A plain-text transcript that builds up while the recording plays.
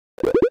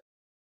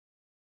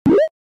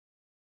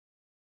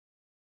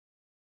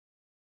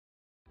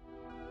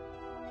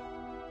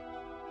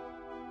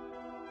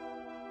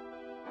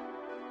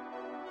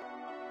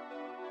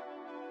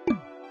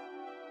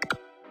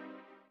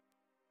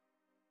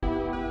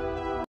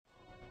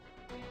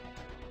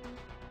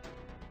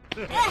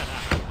Don't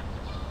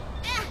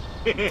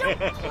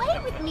play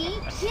with me.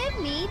 Give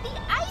me the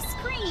ice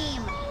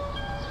cream.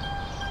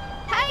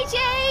 Hi,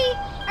 Jay.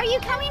 Are you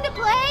coming to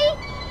play?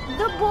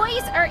 The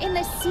boys are in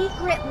the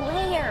secret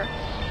lair.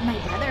 My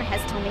brother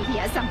has told me he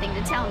has something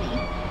to tell me.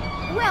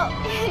 Well,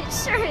 it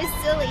sure is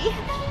silly.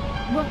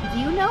 Won't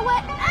you know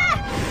what?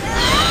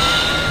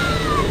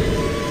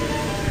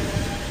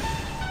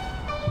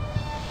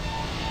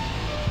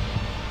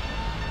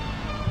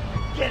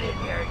 Get in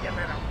here, you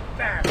little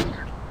bastard!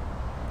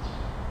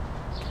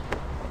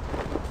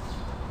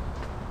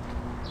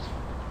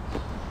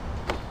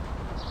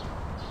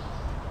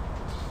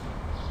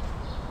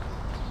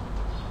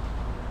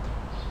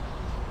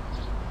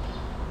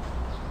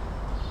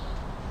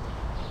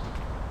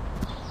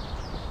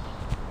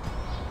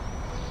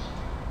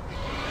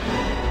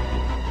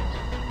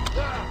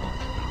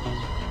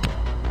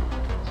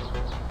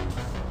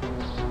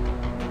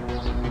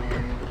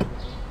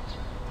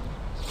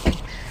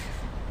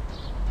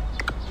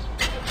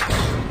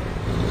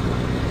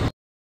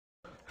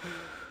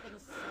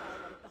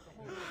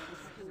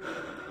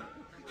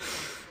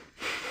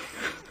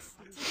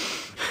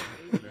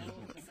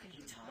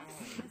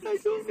 I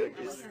don't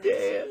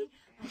understand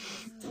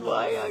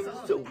why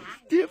I'm so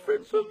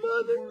different from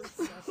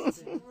others.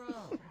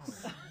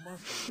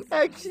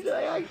 Actually,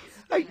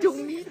 I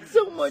don't need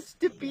so much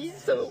to be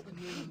so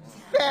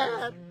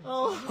fat.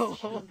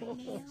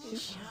 Oh.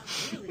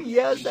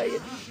 Yes,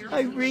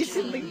 I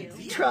recently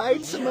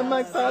tried some of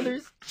my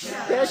father's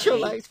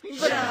special ice cream,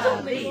 but it's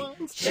only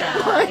once.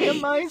 Why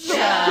am I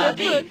so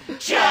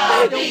different?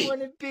 I don't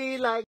want to be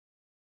like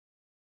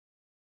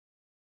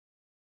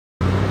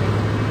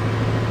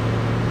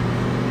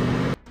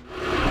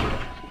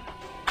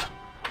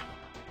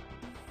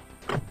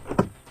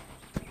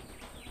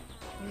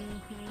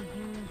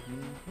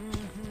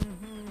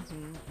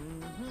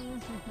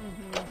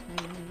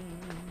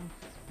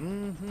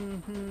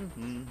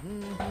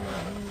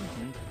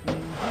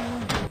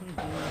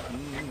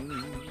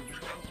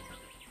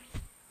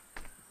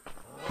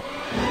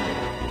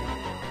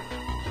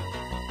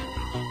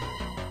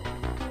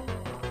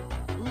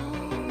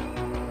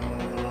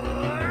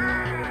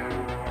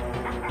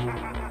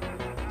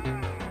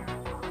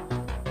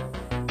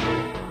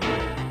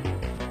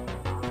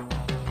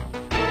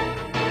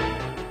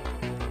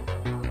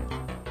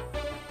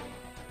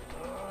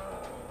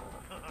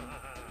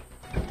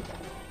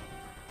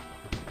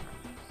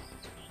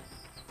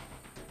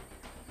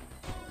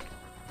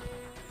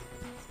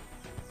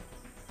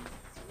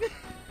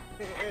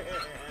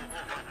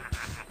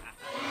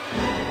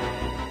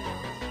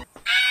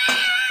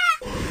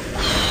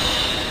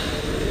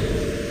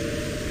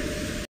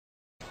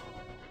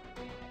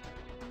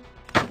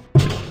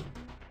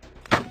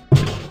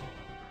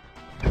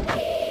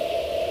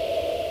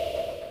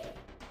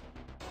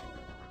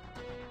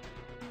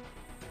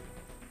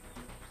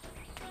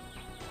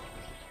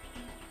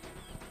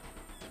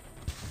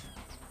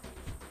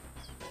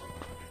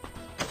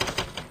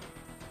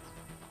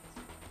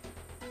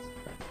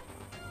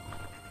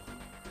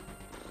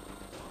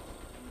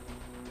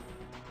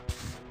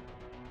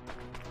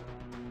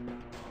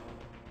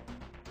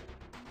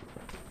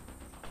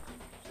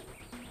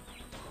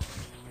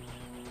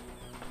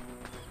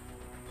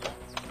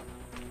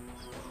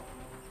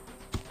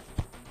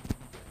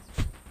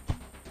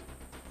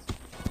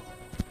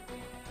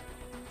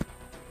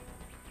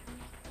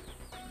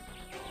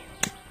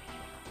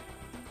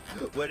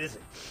What is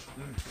it?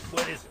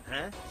 What is it,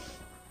 huh?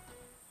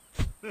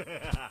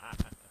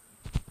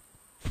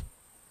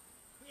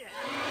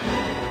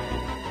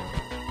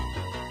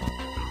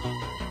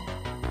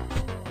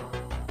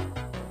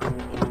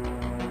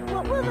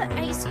 What will the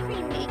ice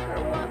cream maker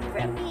want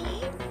from me?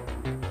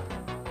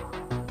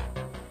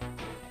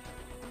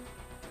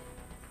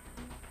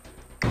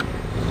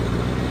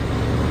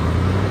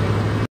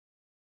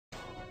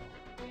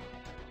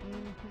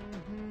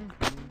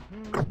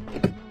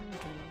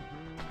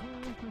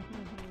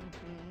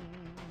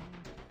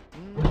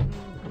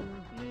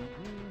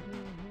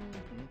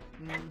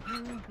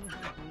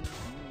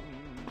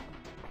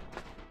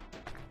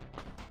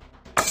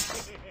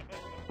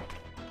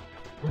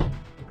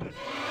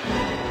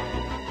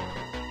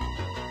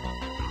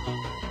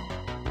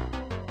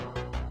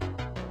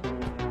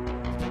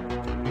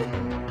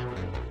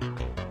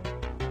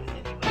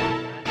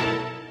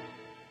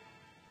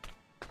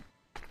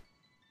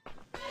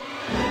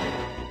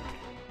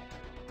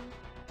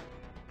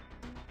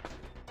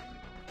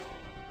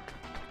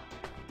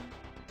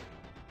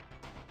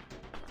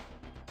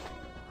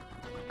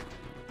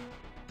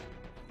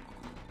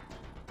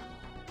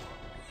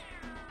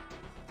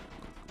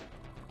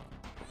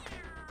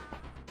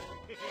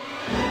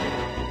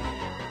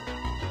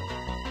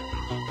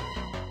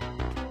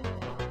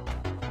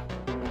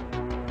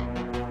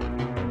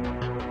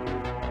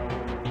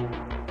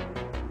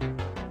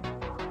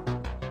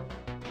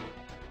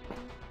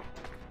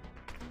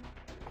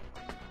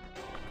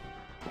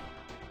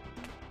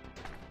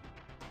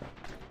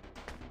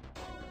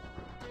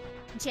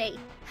 Jay,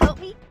 help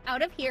me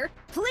out of here,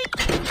 please!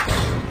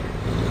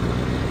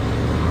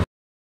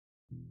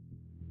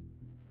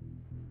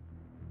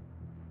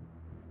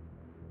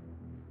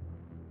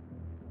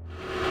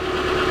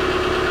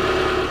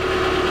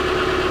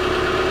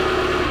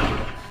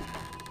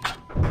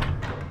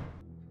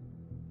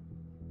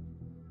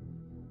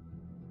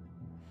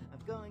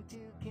 going to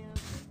kill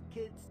some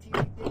kids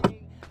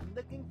today. I'm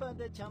looking for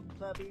the chump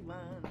clubby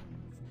ones.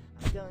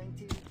 I'm going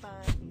to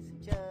find me some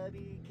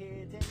chubby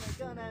kids, and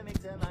we're gonna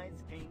make some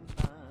ice cream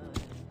fun.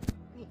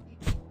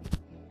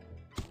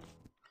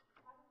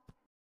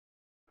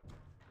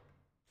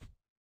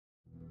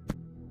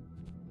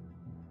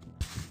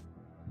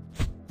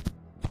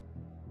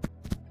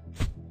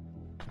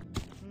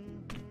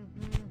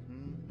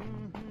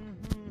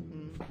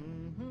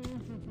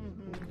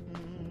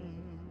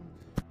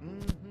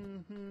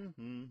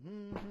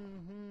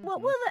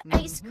 What will the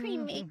ice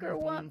cream maker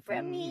want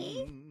from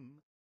me?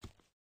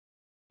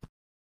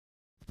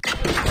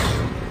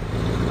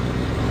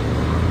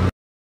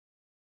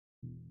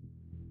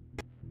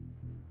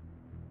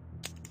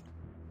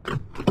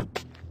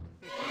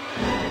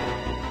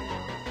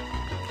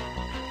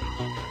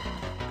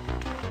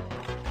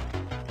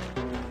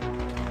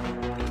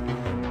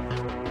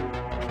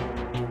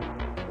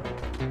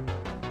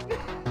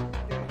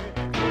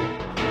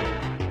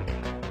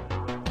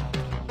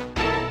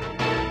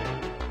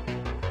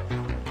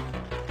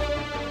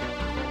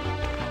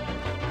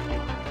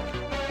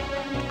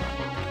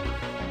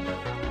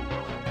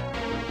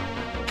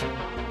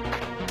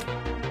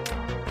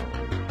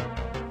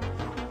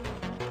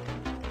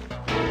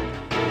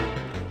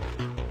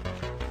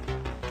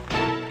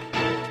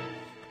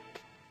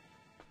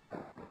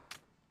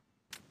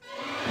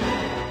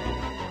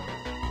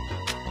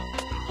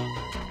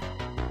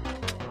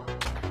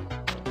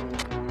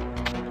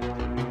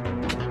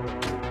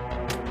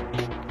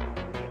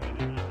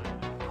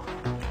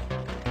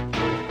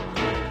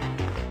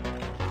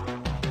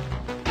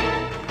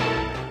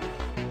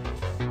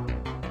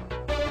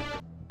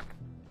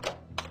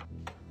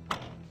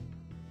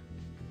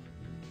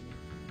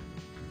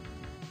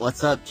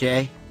 What's up,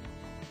 Jay?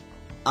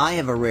 I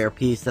have a rare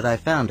piece that I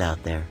found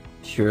out there.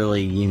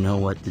 Surely you know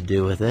what to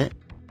do with it.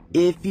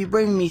 If you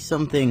bring me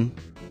something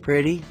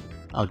pretty,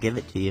 I'll give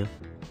it to you.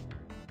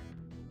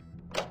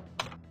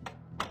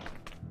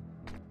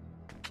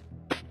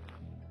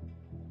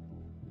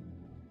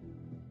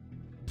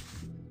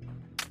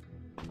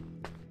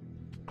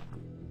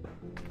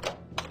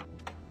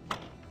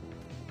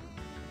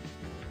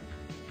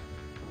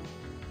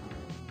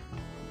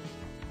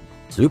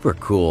 Super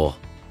cool.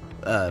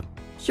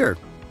 Sure.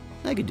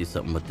 I could do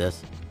something with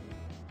this.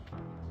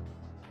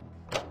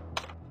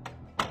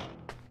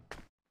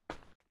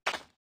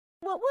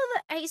 What will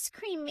the ice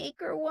cream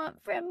maker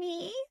want from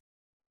me?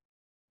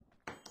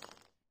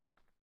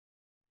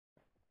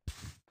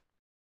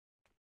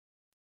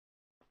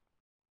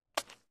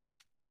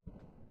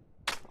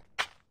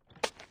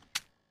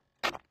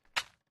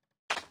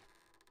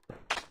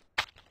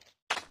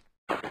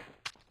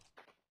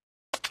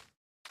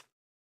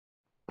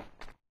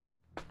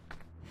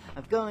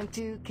 I'm going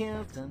to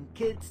kill some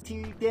kids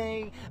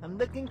today. I'm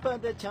looking for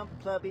the chump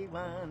clubby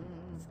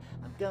ones.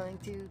 I'm going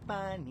to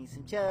find me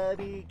some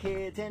chubby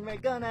kids, and we're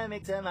gonna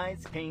make some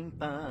ice cream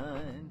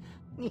fun.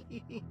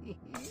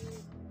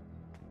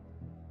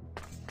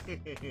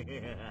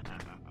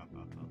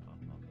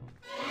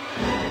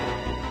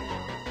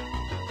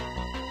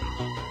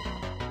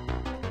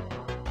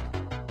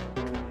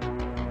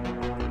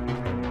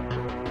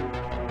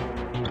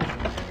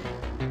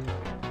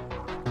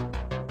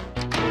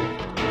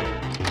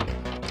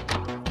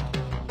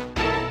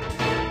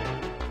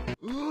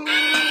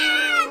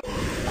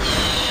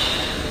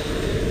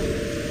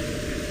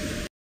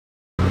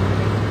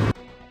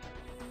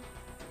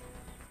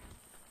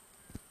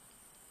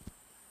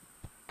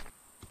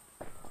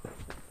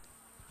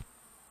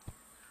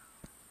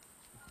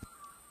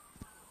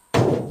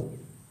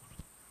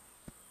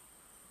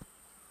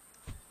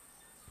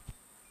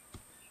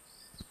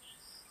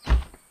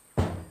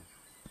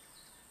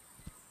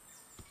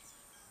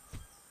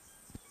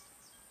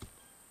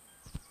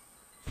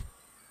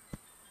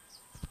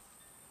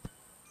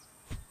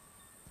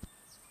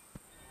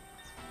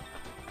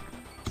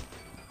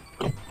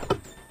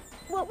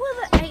 What will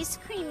the ice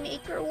cream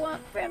maker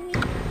want from me?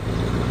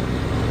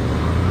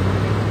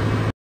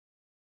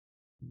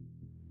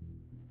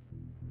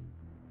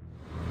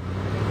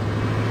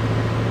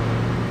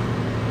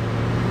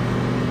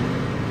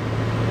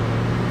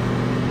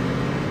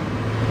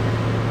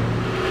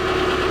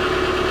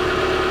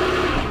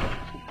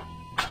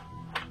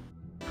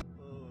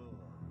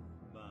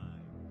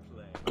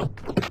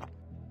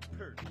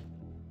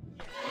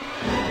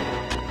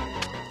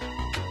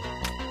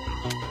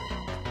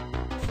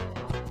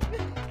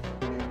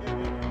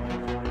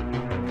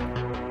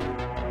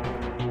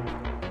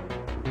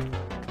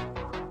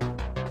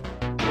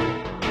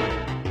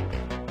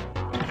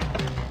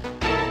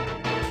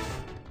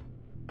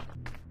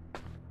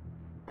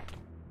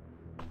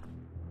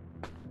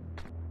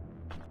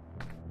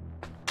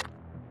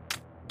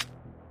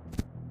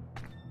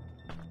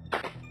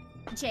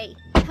 Jay,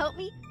 help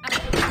me.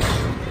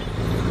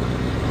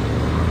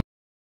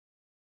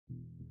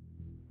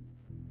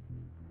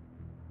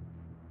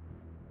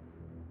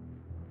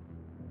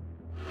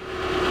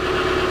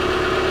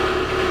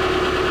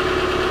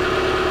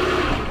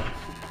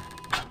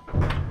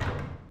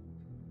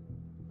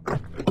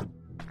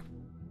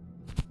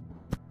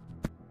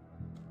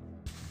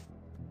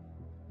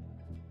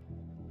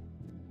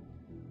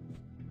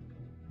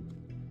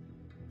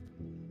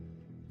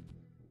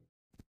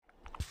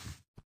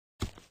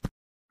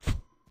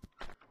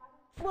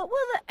 What will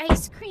the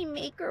ice cream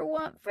maker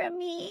want from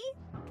me?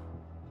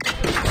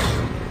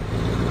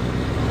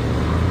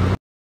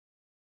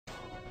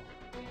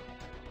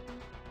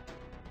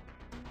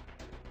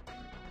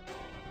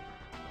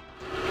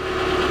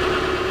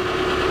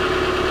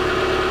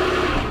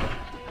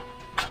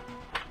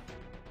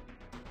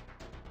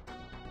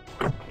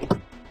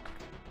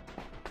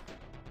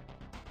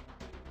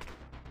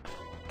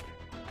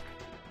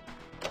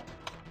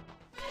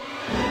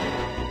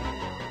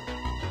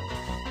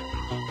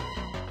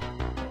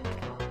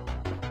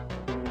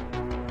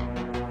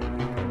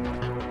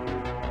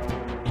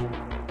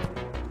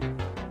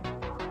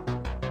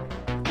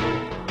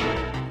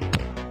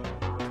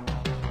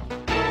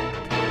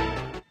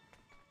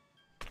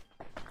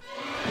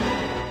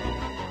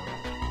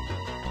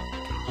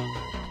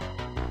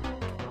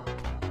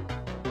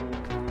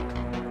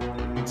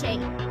 Jay,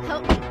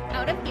 help me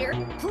out of here,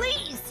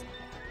 please!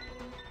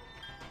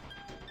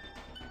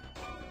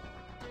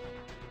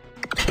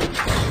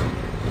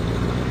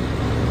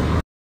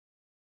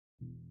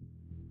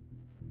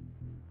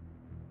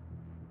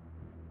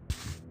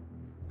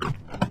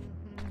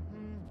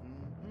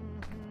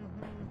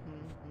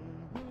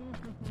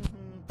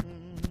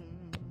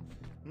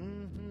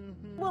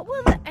 What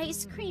will the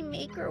ice cream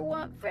maker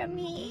want from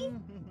me?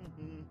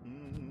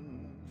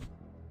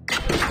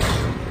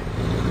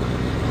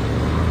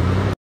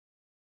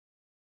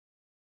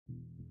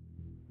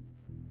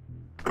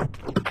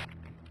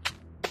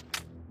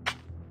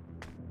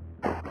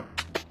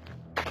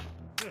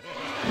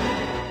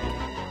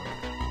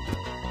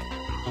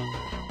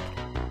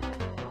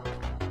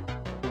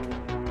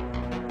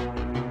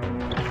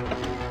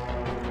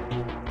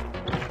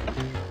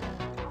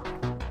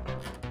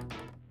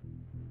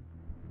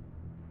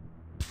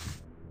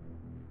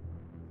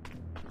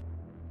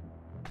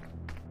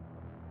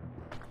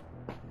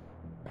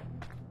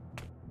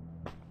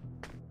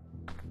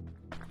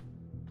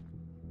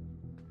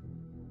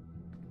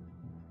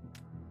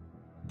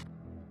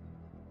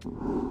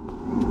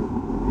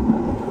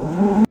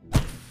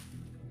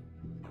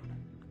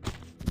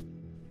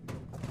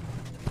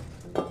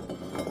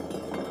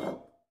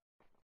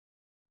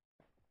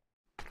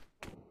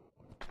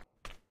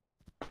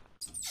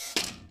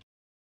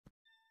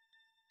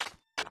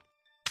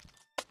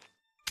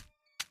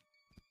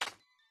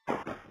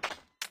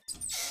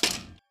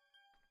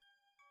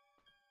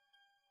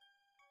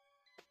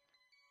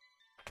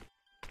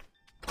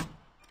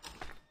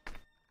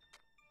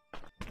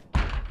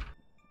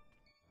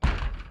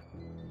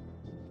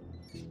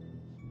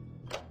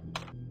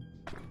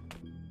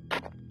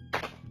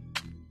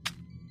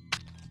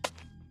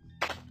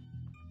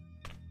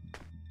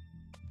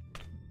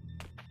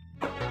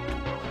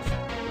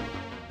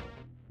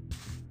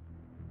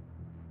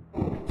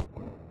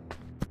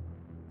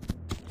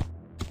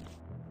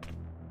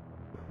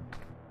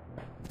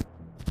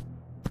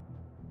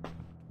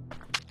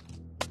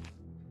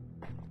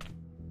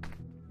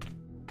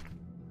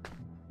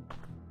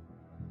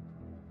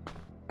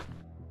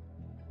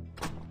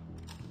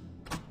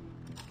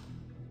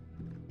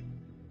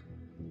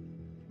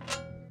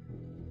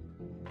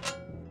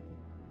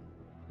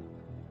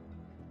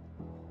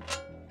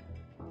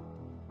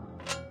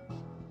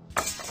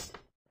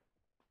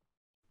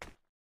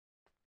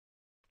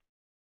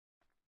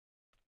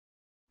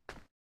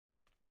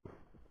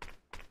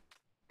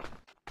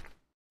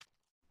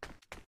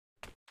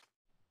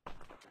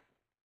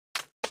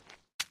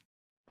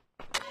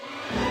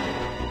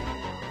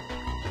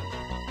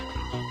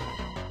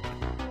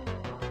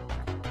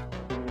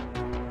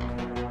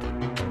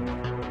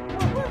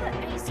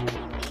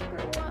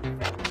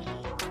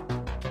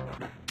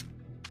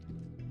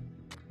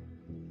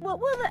 What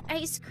will the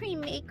ice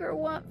cream maker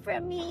want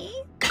from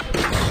me?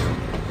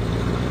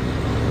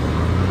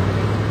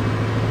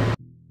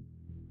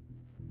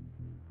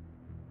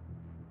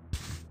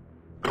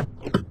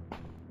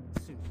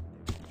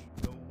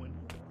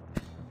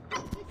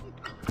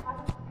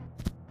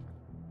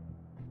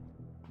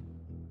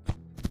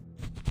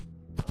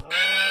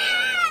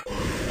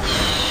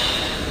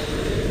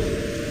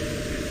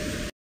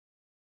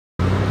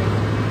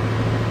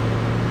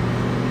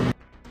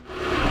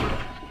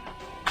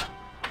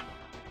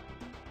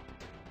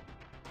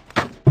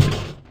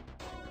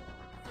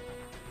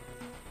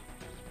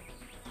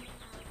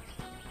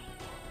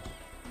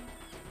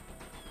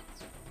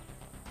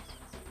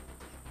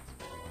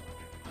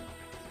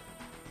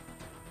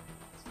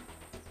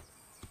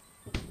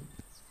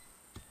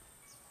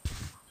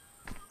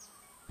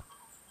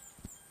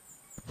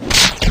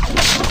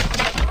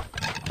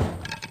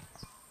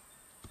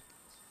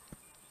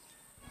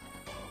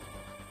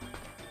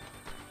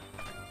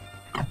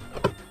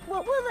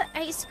 What will the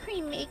ice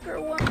cream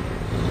maker want?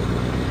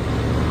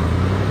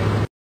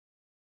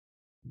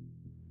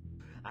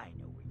 I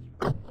know where you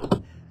work.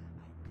 I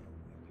know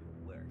where you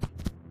work.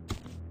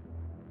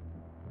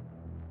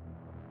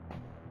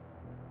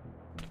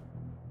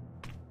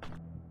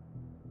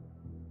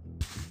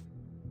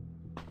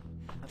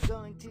 I'm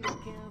going to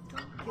kill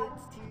some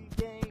kids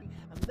today.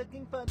 I'm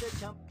looking for the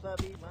jump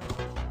clubby one.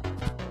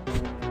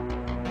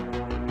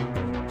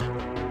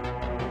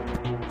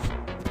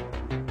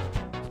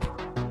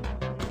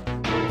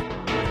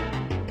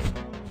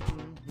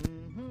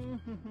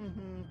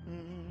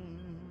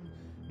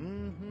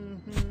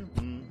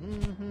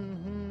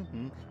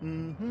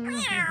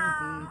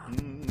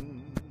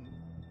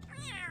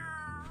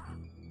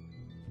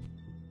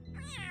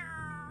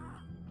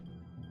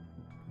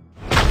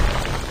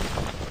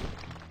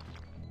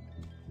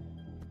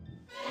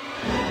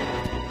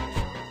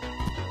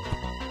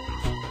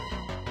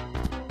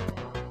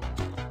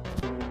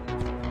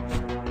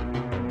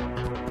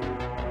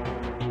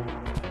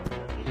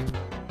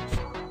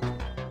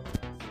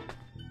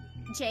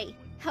 Jay,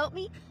 help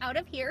me out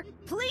of here,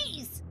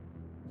 please!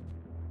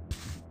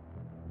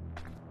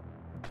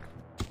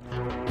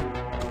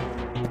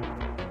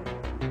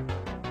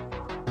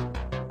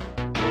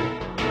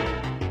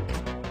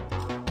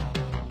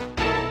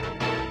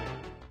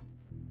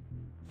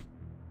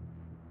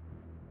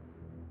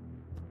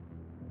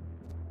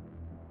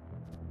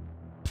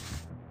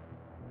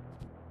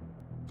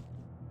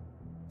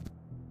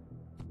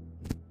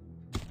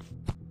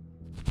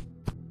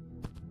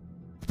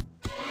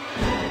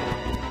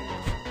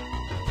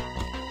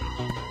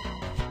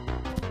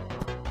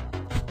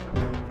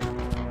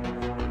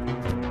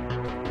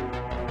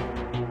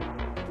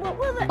 What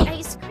will the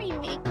ice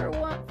cream maker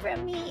want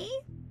from me?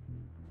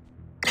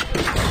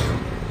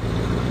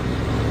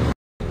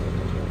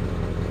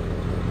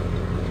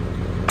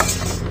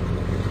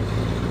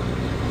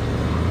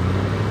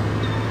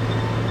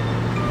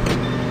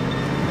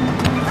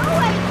 Oh,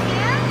 I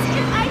can't!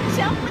 If I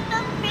jump with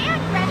the fan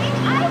running,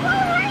 I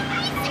will hurt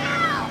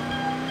myself!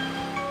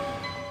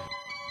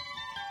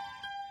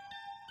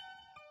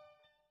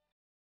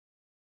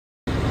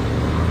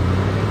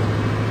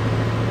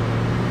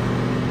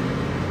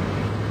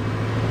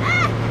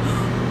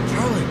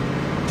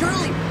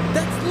 Charlie,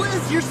 that's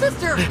Liz, your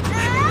sister.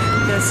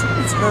 Ah! Yes,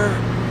 it's her.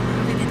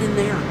 How did it get in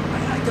there?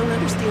 I don't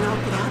understand how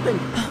it could happen.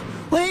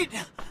 Wait!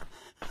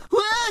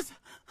 Liz!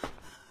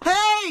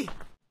 Hey!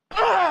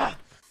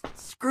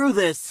 Screw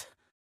this.